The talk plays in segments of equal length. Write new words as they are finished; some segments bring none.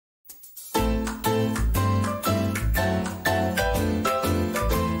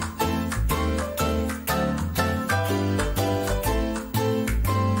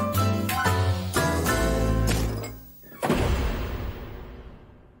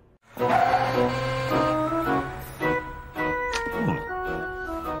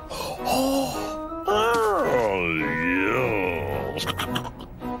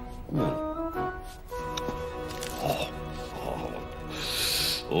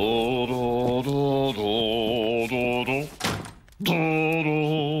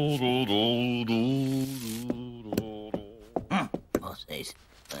What's this?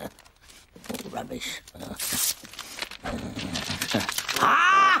 Rubbish.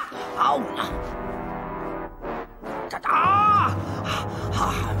 Oh! I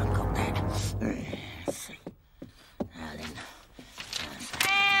haven't got that. Let's see. Now then.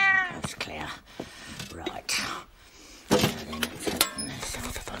 That's clear. Right.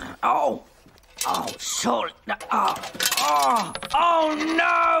 Oh! Oh, sorry. Oh,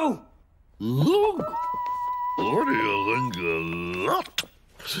 no! Look! What do you think of that?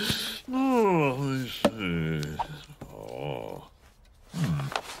 Oh, let me see. Oh.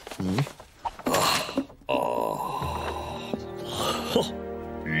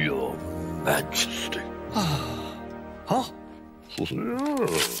 Your Majesty. Huh?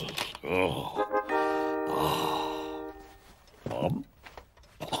 Yes. Oh.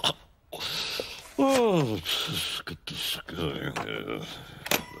 Oh, let's get this going here.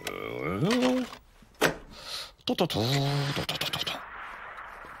 Well.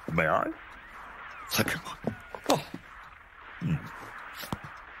 May I? Thank you. Oh.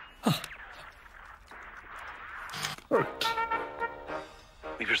 Right.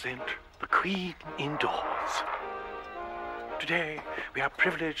 We present the Queen indoors. Today, we are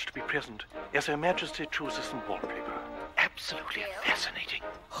privileged to be present as Her Majesty chooses some wallpaper. Absolutely fascinating.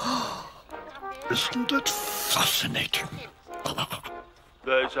 Isn't it fascinating?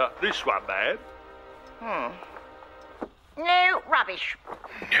 There's this one, man. No, rubbish.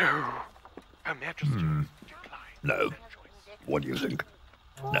 No. Her Majesty declined. No. What do you think?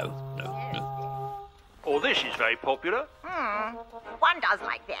 No. Oh, this is very popular. One does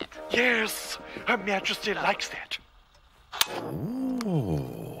like that. Yes, Her Majesty likes that.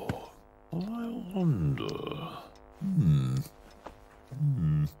 Oh, I wonder.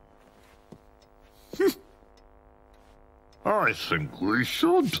 I think we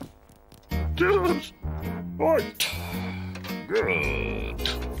should. Yes. Right. Good.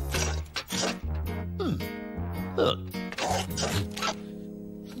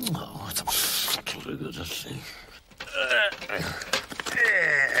 Oh, it's absolutely good to see.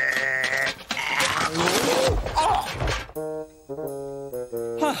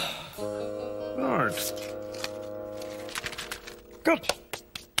 Right. Good.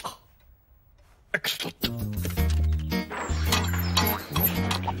 Excellent.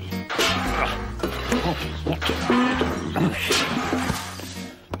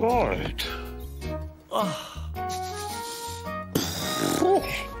 Right.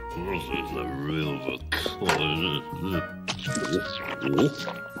 This is a real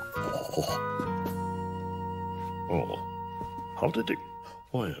Oh, how did it?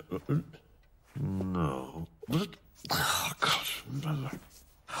 Oh, yeah. No. Was it? Oh, I can't remember.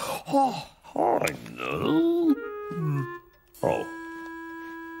 Oh, I know. Oh.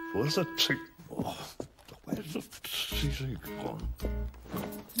 Where's the tea? Oh, where's the tea gone?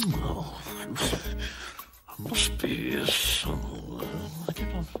 Oh, I must be here somewhere. I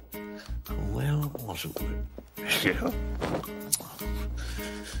don't know. Where was it? Here?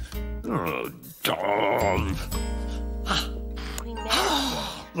 Oh, darn.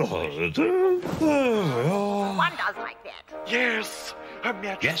 One does like that. Yes, Her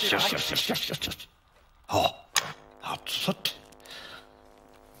Majesty likes Yes. Oh, that's it.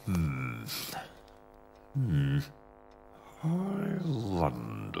 I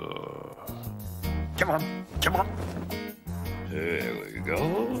wonder. Come on. Here we go.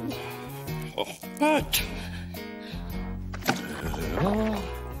 Oh, right. There they are.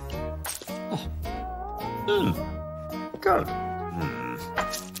 Oh. Good.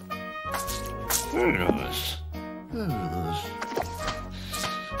 Very nice.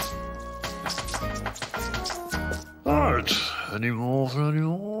 Right. Any more?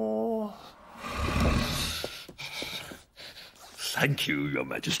 Thank you, Your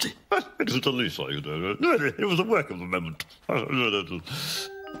Majesty. It was the least I could do. It was a work of the moment.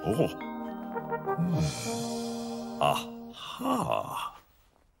 Oh. Aha.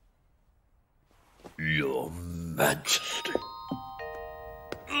 Your Majesty.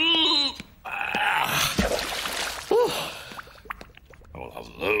 I'll have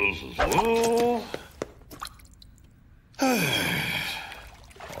those as well.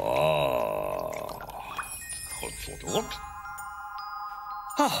 That's what I want.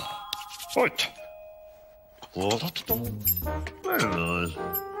 Right. Well, that's done. Very nice.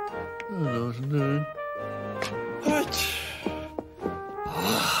 What?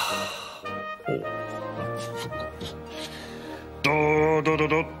 Do, do, do,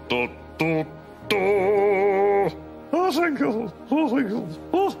 do, do, do, do. Oh, thank you. Oh, thank you.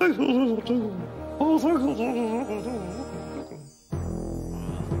 Oh, thank you. Oh, thank you.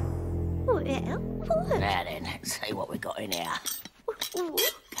 Well, Now then, let's see what we got in here.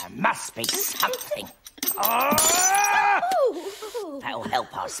 There must be something. Oh! That'll help,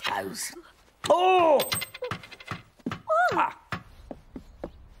 I suppose. Oh! Ah.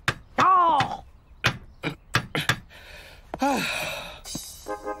 Oh!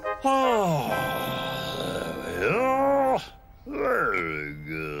 Oh, there we are. Very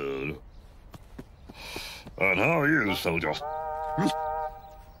good. And how are you, soldier?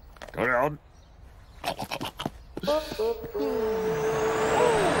 Carry on.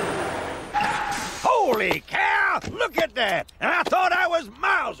 Holy cow! Look at that! And I thought I was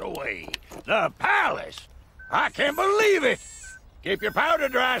miles away. The palace! I can't believe it! Keep your powder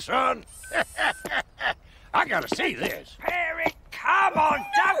dry, son. I gotta see this. Perry, come on,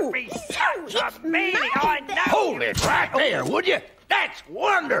 don't be such a meanie. I know. Hold it right there, would you? That's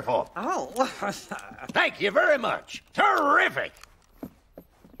wonderful. Oh. Thank you very much. Terrific.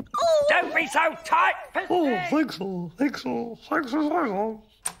 Don't be so tight. Oh, thanks all. Thanks all. Thanks all.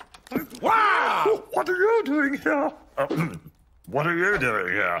 Wow! What are you doing here? What are you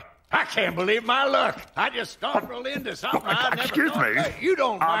doing here? I can't believe my luck. I just stumbled into something I never excuse thought. me. Hey, you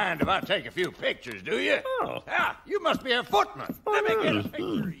don't mind if I take a few pictures, do you? Oh. Yeah, you must be a footman. Let me get a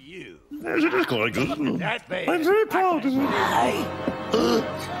picture of you. Yes, it is quite good. That bad. I'm very proud of you. Over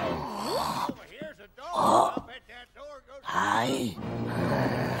here's a door. I'll bet that door goes... Hey.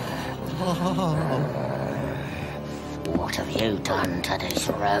 What have you done to this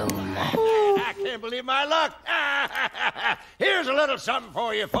room? I can't believe my luck. Here's a little something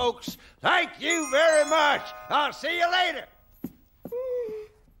for you, folks. Thank you very much. I'll see you later.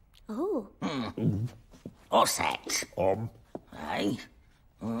 oh. What's that? Hey?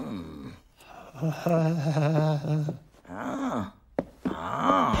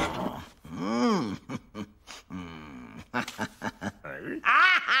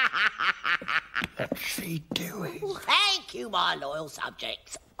 What's she doing? Thank you, my loyal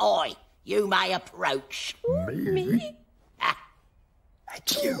subjects. You may approach. Me? Ah,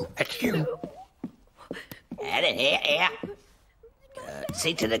 It's you. It's you. here.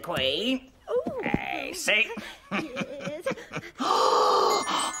 Curtsy to the Queen. Hey, sit.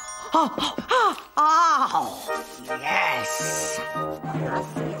 Oh, yes.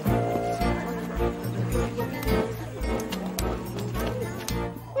 Yes.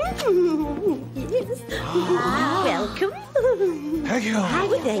 Welcome. Thank you.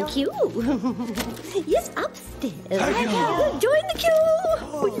 Oh, thank you. Yes, upstairs. Thank you. Join the queue.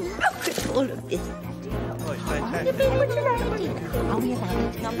 Look at all of this. Oh, it's fantastic. Oh, yes,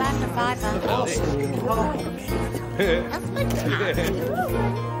 it's not bad for That's fantastic.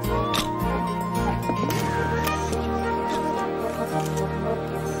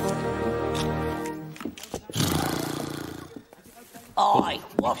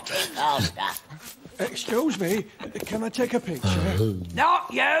 What is faster? Excuse me, can I take a picture?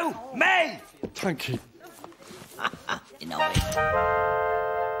 Not you, me. Thank you. You know it.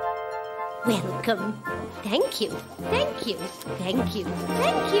 Welcome. Thank you. Thank you. Thank you.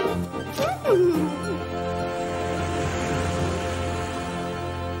 Thank you.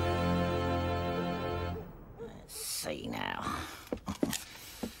 Let's see now.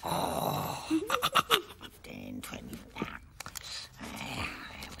 10, 20. There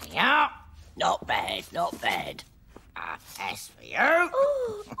we are. Not bad, not bad. As for you.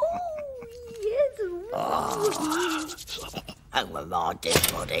 Oh, yes. Over my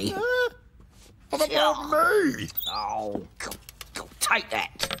dead body. What about me? Oh, go, take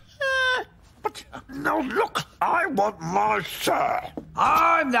that. But now look, I want my share.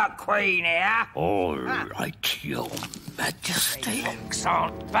 I'm the Queen here. All right, Your Majesty. Looks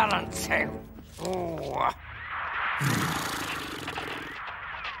aren't balancing. Oh.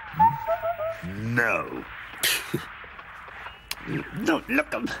 No. No,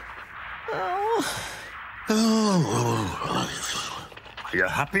 look. Are you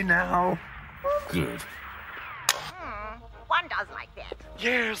happy now? Good. One does like that.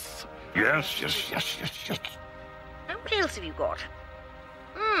 Yes. Yes. What else have you got?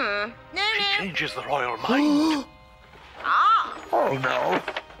 No. Changes the royal mind. Ah, Oh, no.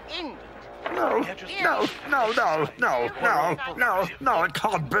 indeed. No, it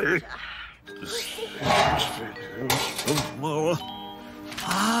can't be.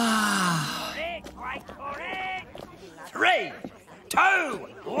 Great for it. 3, 2,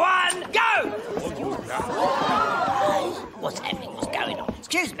 1, go! What's happening? What's going on?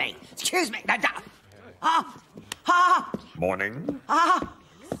 Excuse me. Excuse me. No, no. Morning.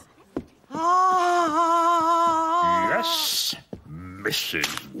 Yes, Mrs.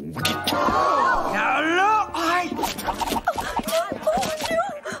 Wicket. Now look,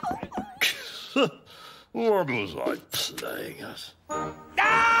 What was I playing at?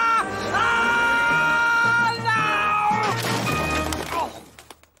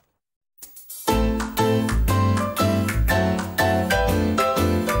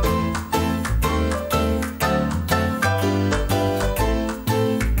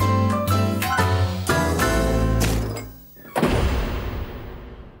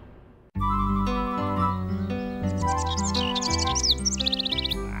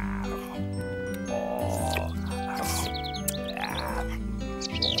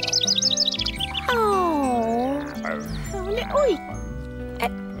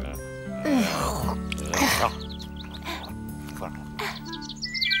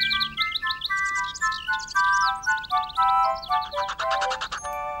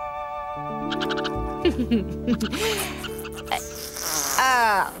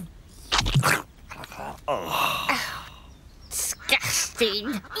 Disgusting.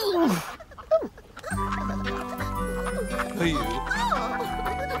 Hey, you.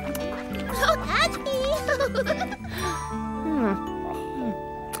 Oh, Daddy.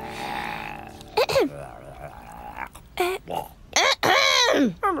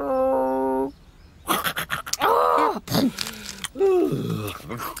 Hello.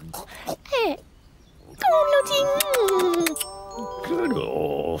 Hey, go on, Lottie. Good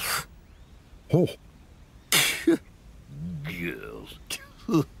off. Oh. Yes.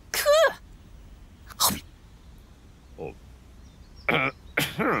 Oh.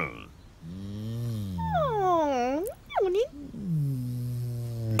 Morning.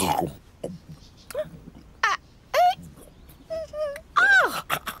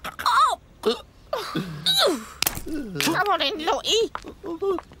 Come on in, Lottie.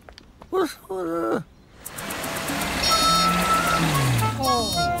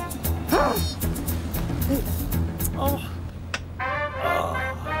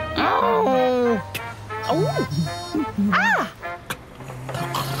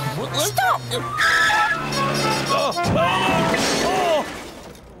 Stop!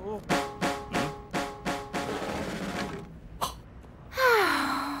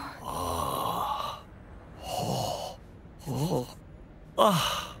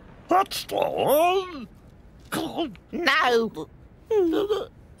 That's the one. God. No.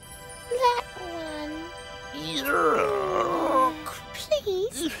 That one. Yeah.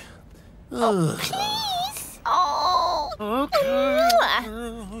 Please. Oh, please. Oh. Come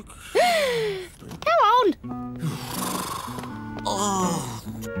on.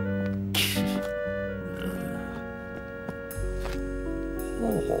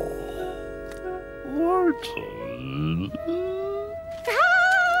 Martin.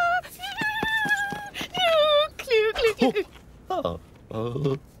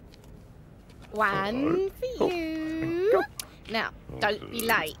 One for you. Now, don't be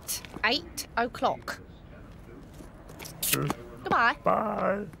late. 8 o'clock. Goodbye.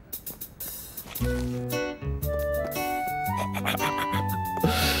 Bye.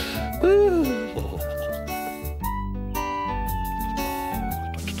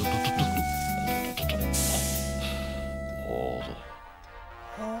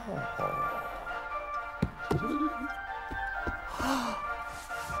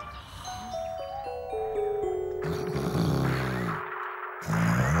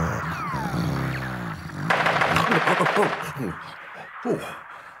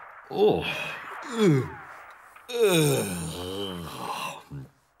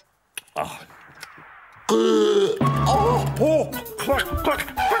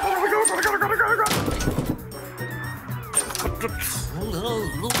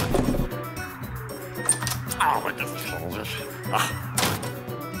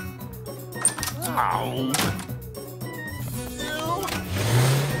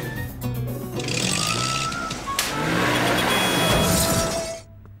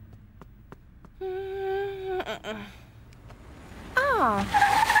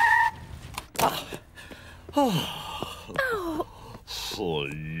 For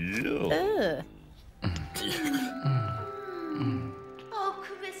you. Oh,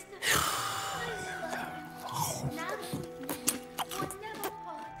 Christopher.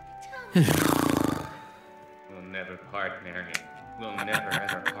 We'll never part, Marion. We'll never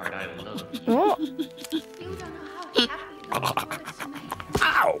ever part. I love you. What? You don't know how happy it was to me.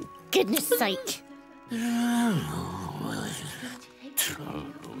 Ow! Goodness sake. Take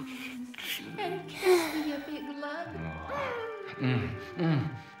And kiss me, you big love.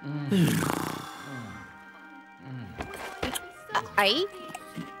 Aye?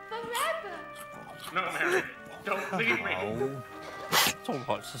 Forever. No, Mary. Don't leave me. It's all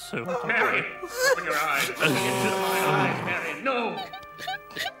right, Cecile. Mary, open your eyes. Look into my eyes, Mary. No.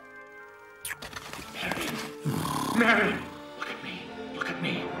 Mary, look at me. Look at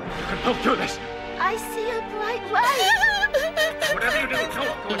me. You can both do this. I see a bright light. Whatever you do,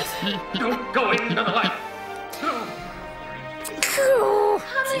 don't go into the light. No.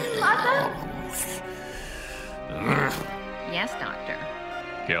 Coming, Mother. Yes, Doctor.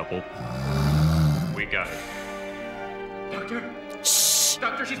 Careful. We got it. Doctor. Shh.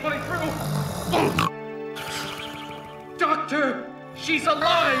 Doctor, she's pulling through. Doctor, she's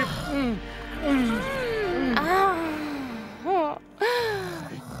alive.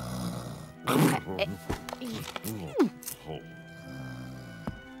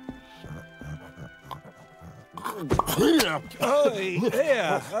 Hey,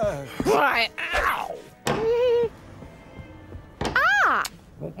 there. Why? Ow! Ah!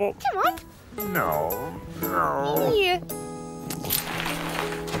 Come on. No. Yeah.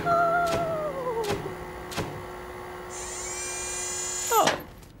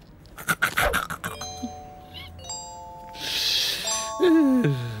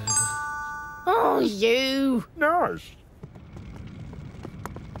 Oh, you. Nice.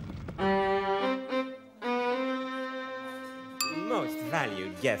 Most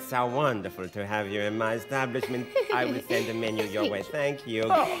valued guests, how wonderful to have you in my establishment. I will send the menu your way. Thank you.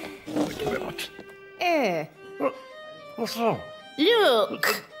 Thank you very much. What's wrong?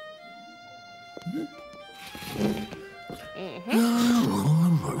 Look.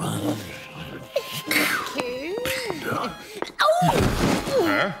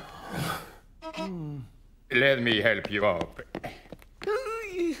 Huh? Let me help you up.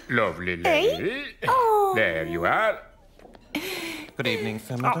 Lovely lady. There you are. Good evening,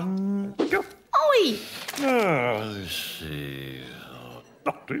 sir, madam. Oi! Let's see.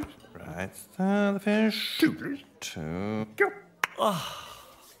 Doctor. Right, the fish. Two, please. Two. Go. Oh,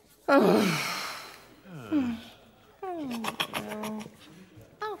 cool.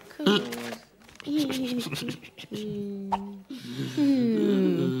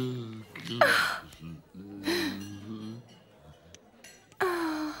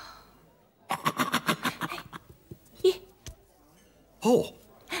 Oh.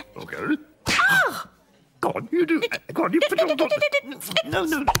 Okay. Go on, you do. Go on, you put it on. No,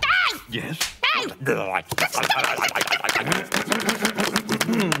 no. Yes.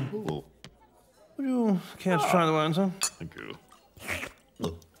 Would you care to try the wine, sir? Thank you.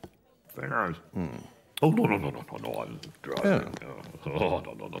 Very nice. Oh, no. I'm dry. Yeah. Oh, no.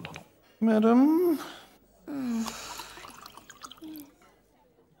 Madam.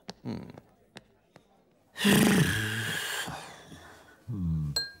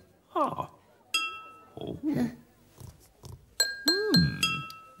 Ah. Oh.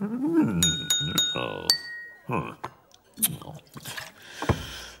 Oh. Huh.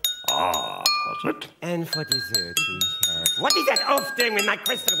 Ah, that's it. And for dessert, we have... What is that oaf doing with my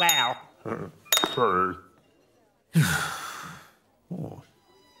crystal well? Sorry. Oh.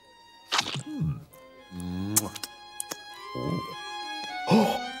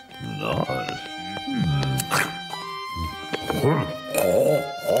 Oh, nice.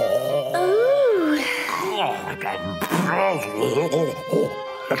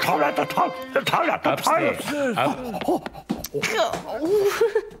 The toilet. Upstairs.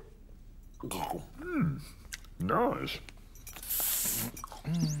 Nice.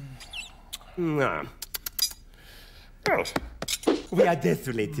 Yes. We are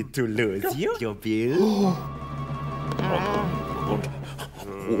desolated to lose you, your bill.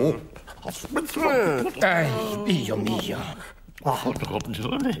 Ay, Dio mio.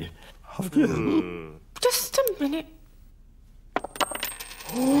 Just a minute.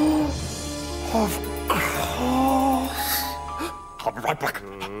 Of course. I'll be right back.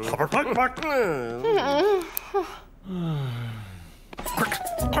 Quick.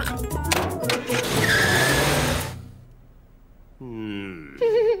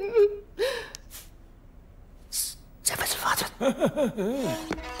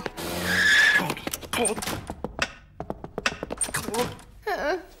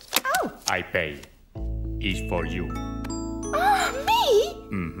 I pay. Is for you. Me?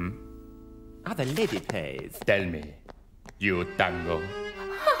 Mm-hmm. Ah, the lady pays. Tell me. You tango.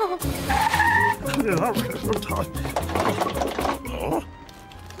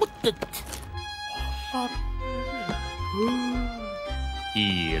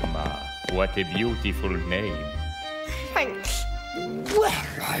 Irma. What a beautiful name. Thanks.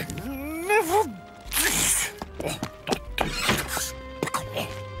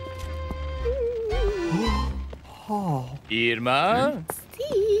 Irma?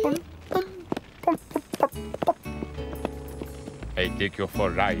 I take you for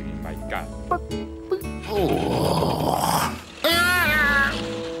a ride in my car.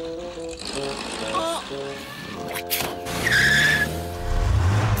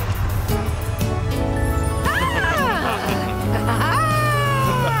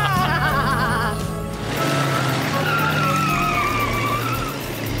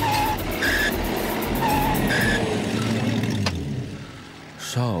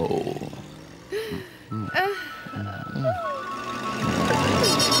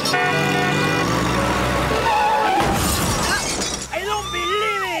 I don't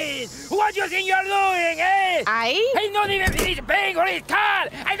believe it! What do you think you're doing, eh? I don't even finish paying for his car!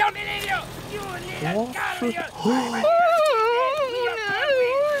 I don't believe you! You little car! You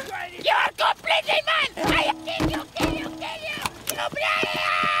are completely mad! I kill you!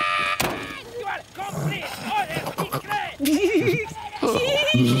 You are complete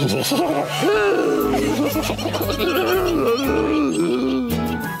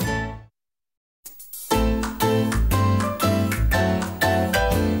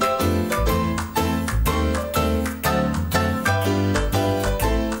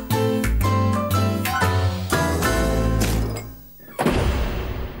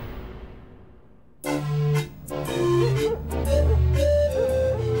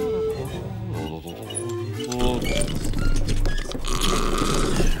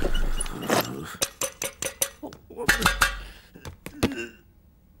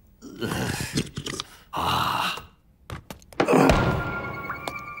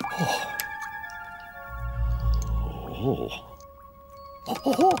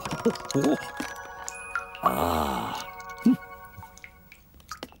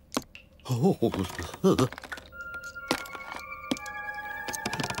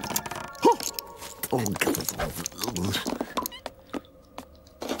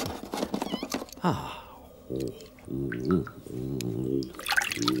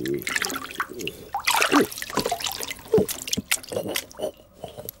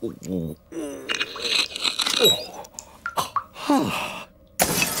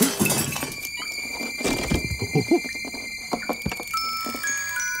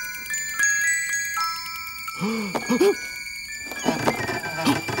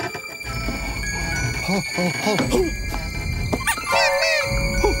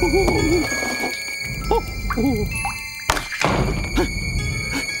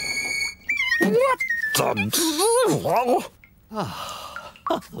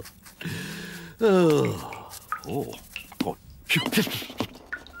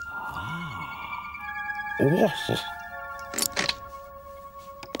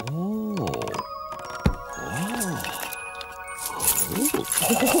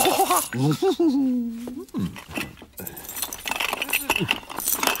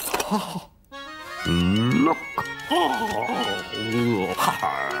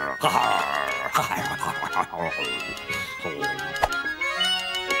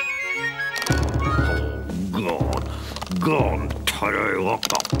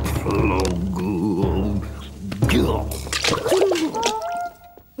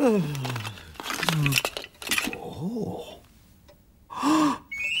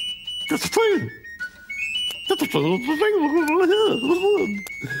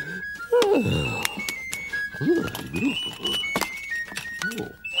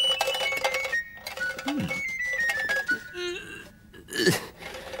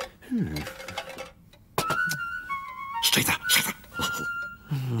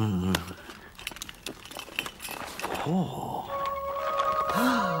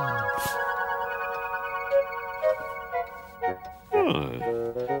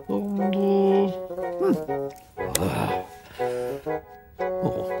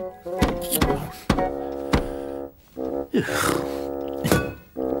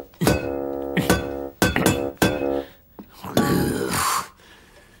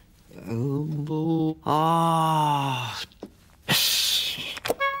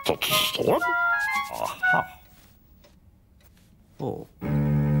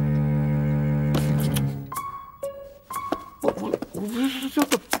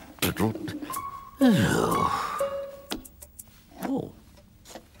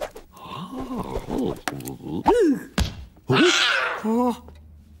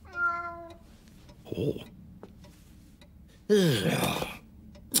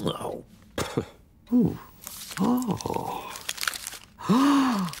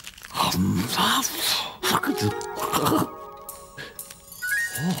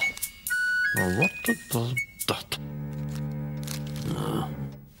Now what does that? No.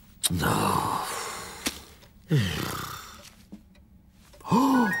 What no.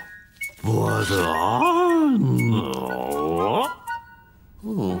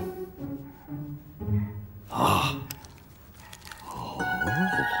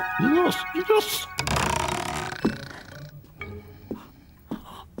 Yes.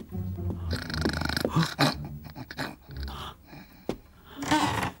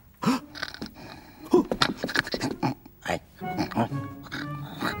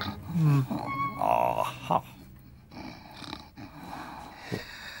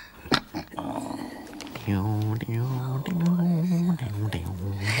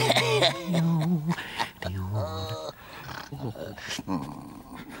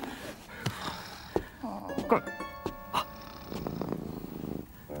 Good.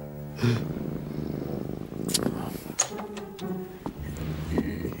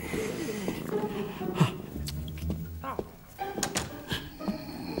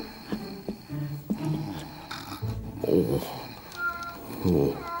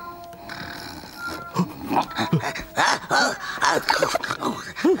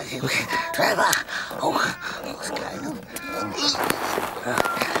 Trevor.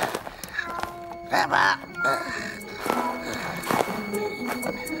 Trevor.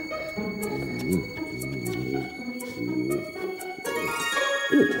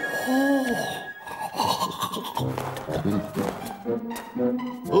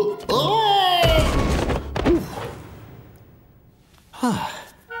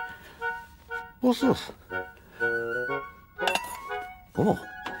 What's this? Oh.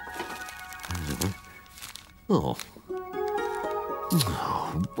 Oh.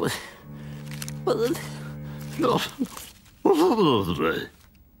 But no. What's happening today?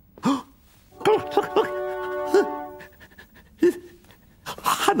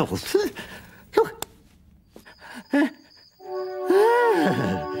 I know. Look.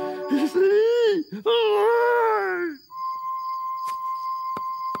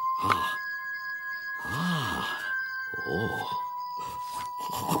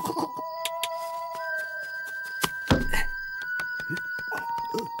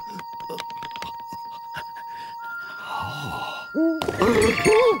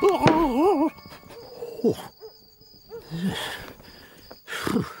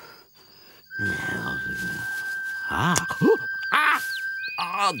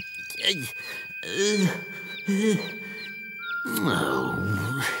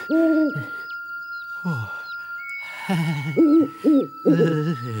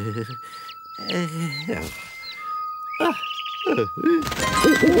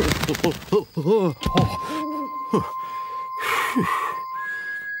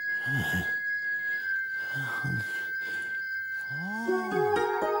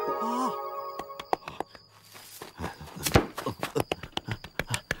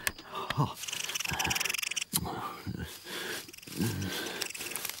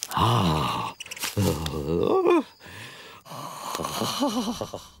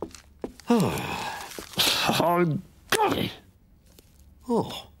 Oh, golly.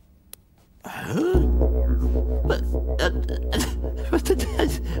 Oh.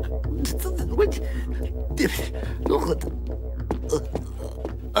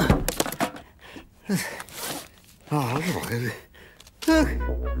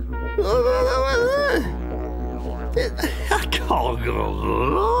 I can't go.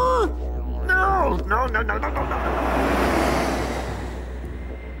 No.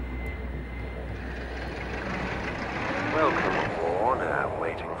 Welcome aboard.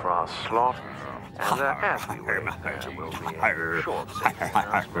 Waiting for our slot. And as we wait, we'll be in short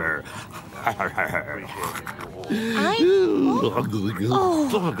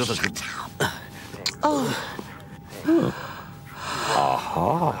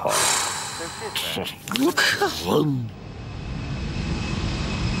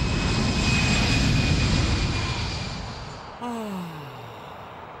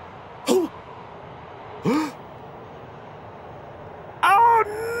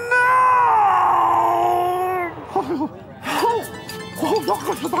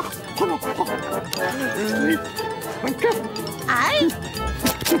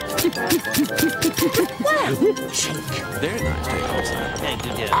Very nice day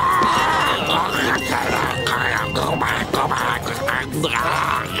Go back.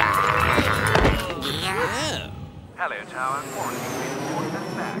 Hello, Tower. Quarantine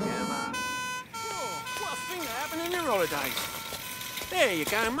back, over. What's been happening in your holidays? There you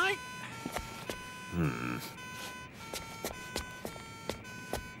go, mate.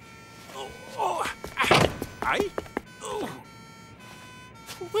 Hey?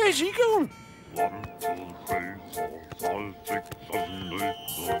 Where's he gone? 1, 2,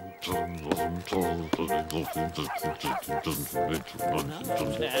 3, 4, 5, 6, 7, 8, 9,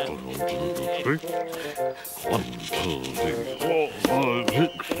 10, 11,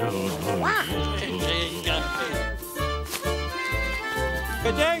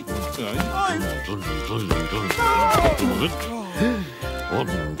 Good day.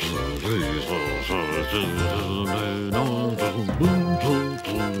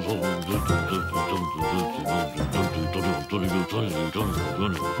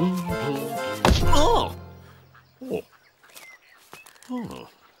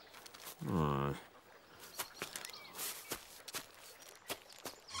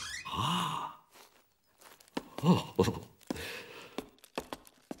 Oh!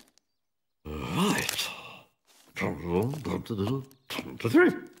 Right. 1, 2, 3.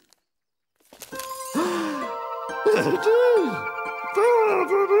 There it is! There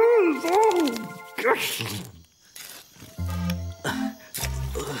it is! Oh, gosh!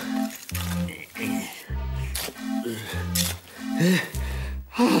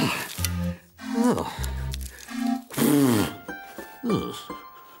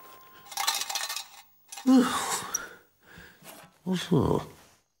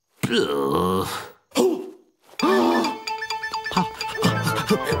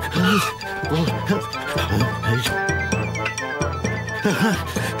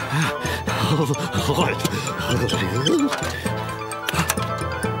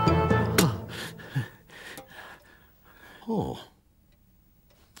 Oh.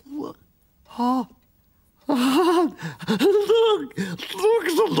 What? Oh. Look! Look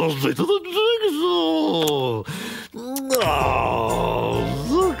at the lovely to the jigsaw! Oh,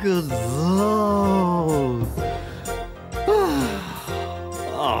 look at those!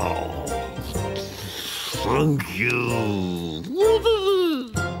 Oh, thank you!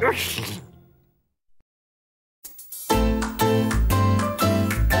 Excellent!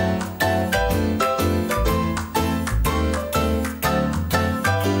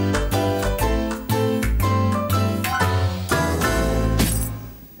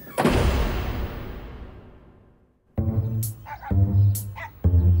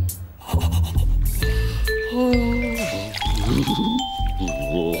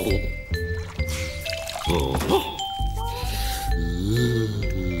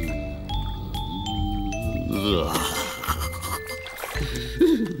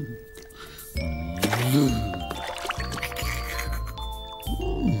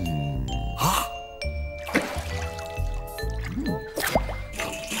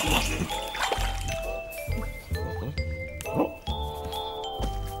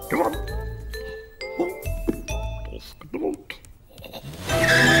 Come on.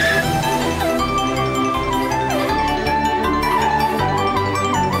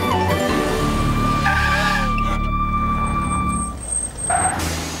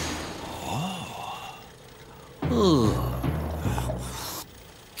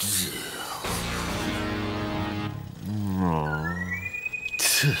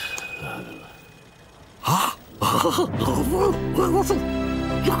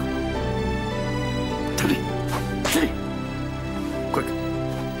 Teddy! Teddy! Quick!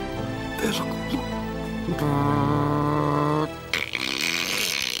 There's a...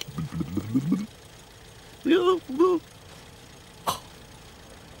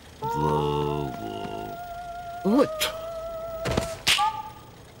 What?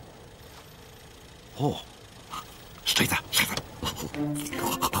 Oh. Stay there, stay there.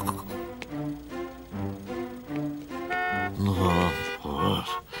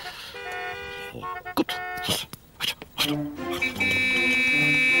 Good.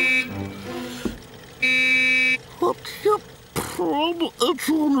 What's your problem? It's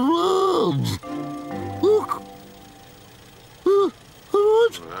on red. Look.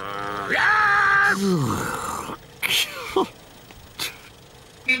 What?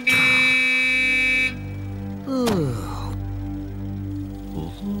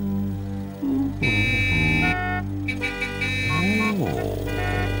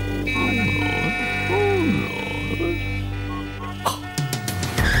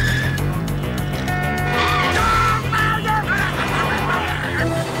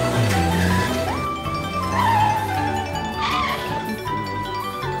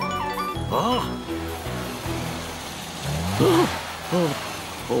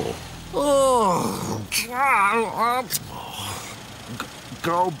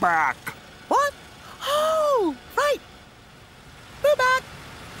 Go back. What? Oh, right. We're back.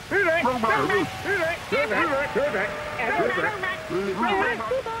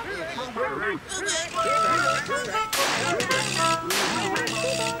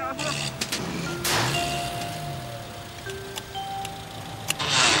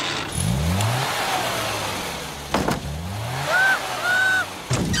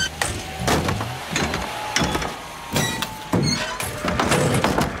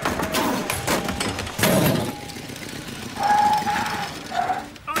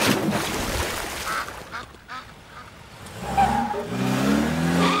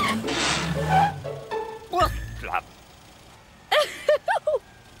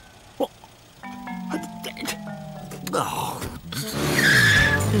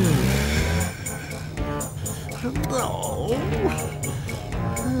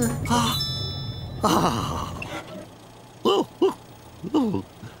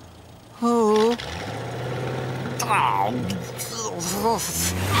 Oh.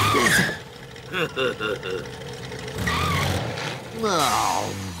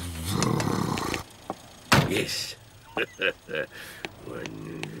 Yes.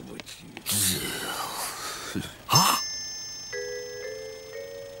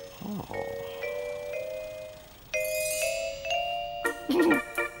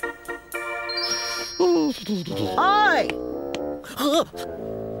 Oi!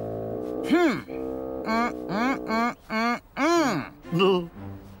 No.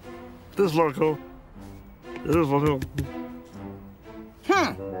 This Marco. It is Marco.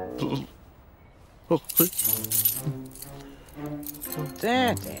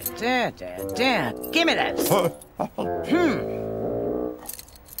 Give me those.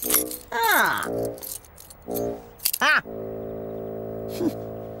 Ah. Ah.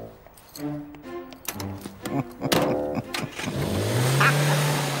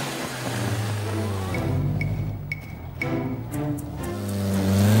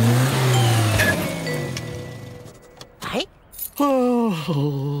 Hey?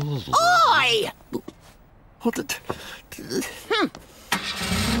 Oi! What the?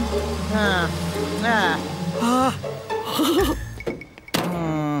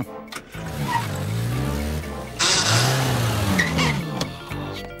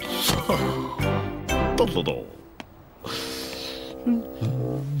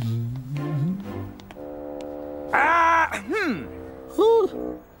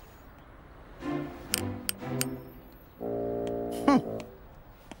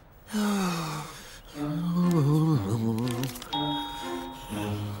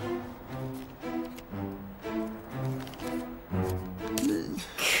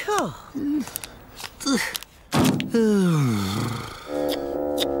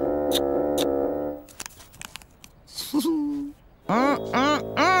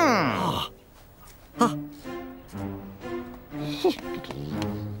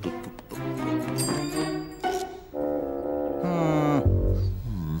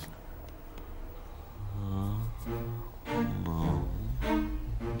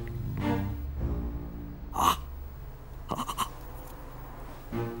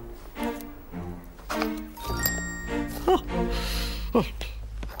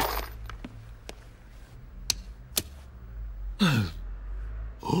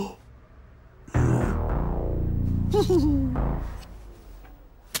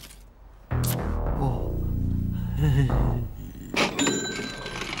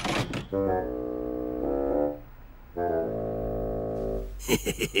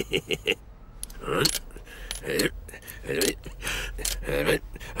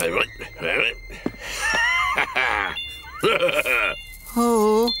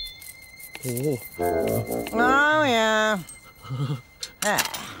 Oh. Oh, yeah.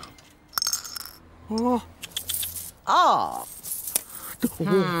 Oh. Oh.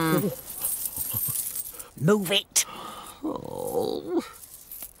 Move it. Oh.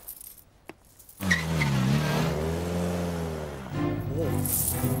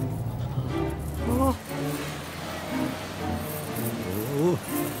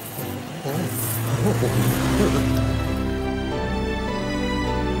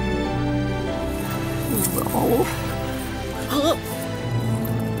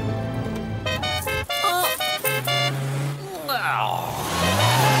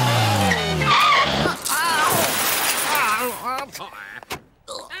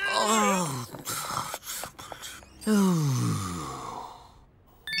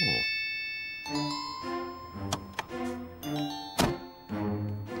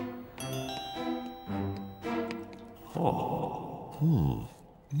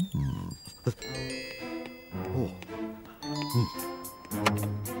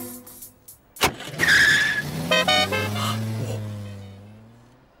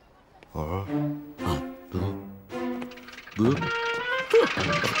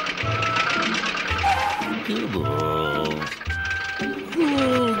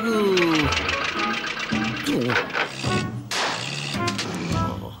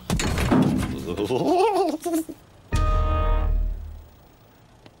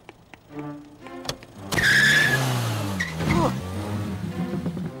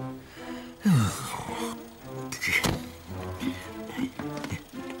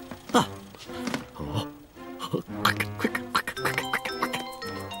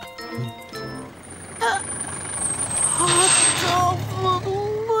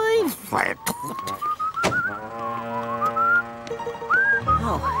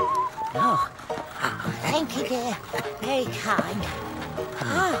 Thank you, dear. Very kind.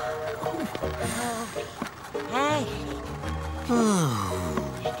 Hey. Thank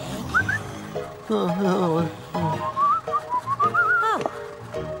you. Here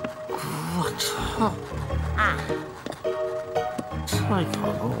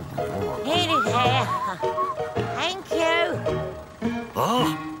it is. Thank you.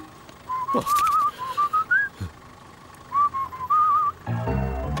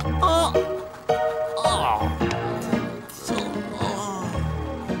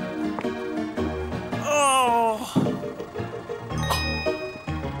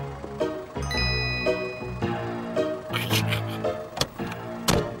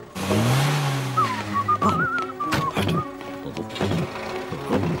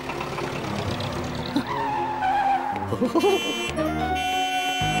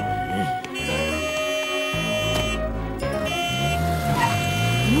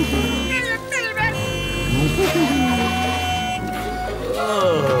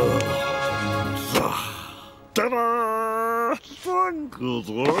 Ta-da! Thank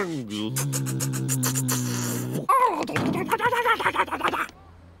you.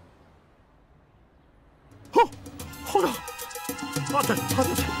 Hold on.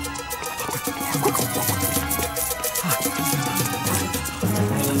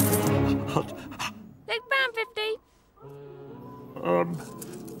 Take pound 50.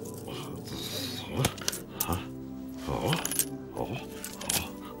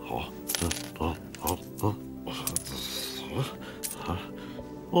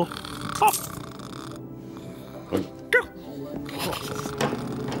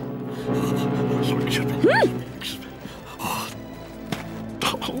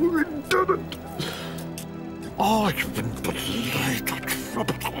 Oh, you've been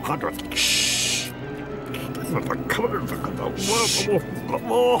shh.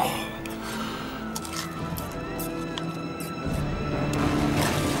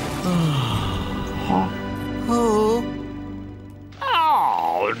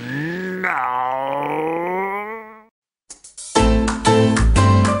 Oh, no.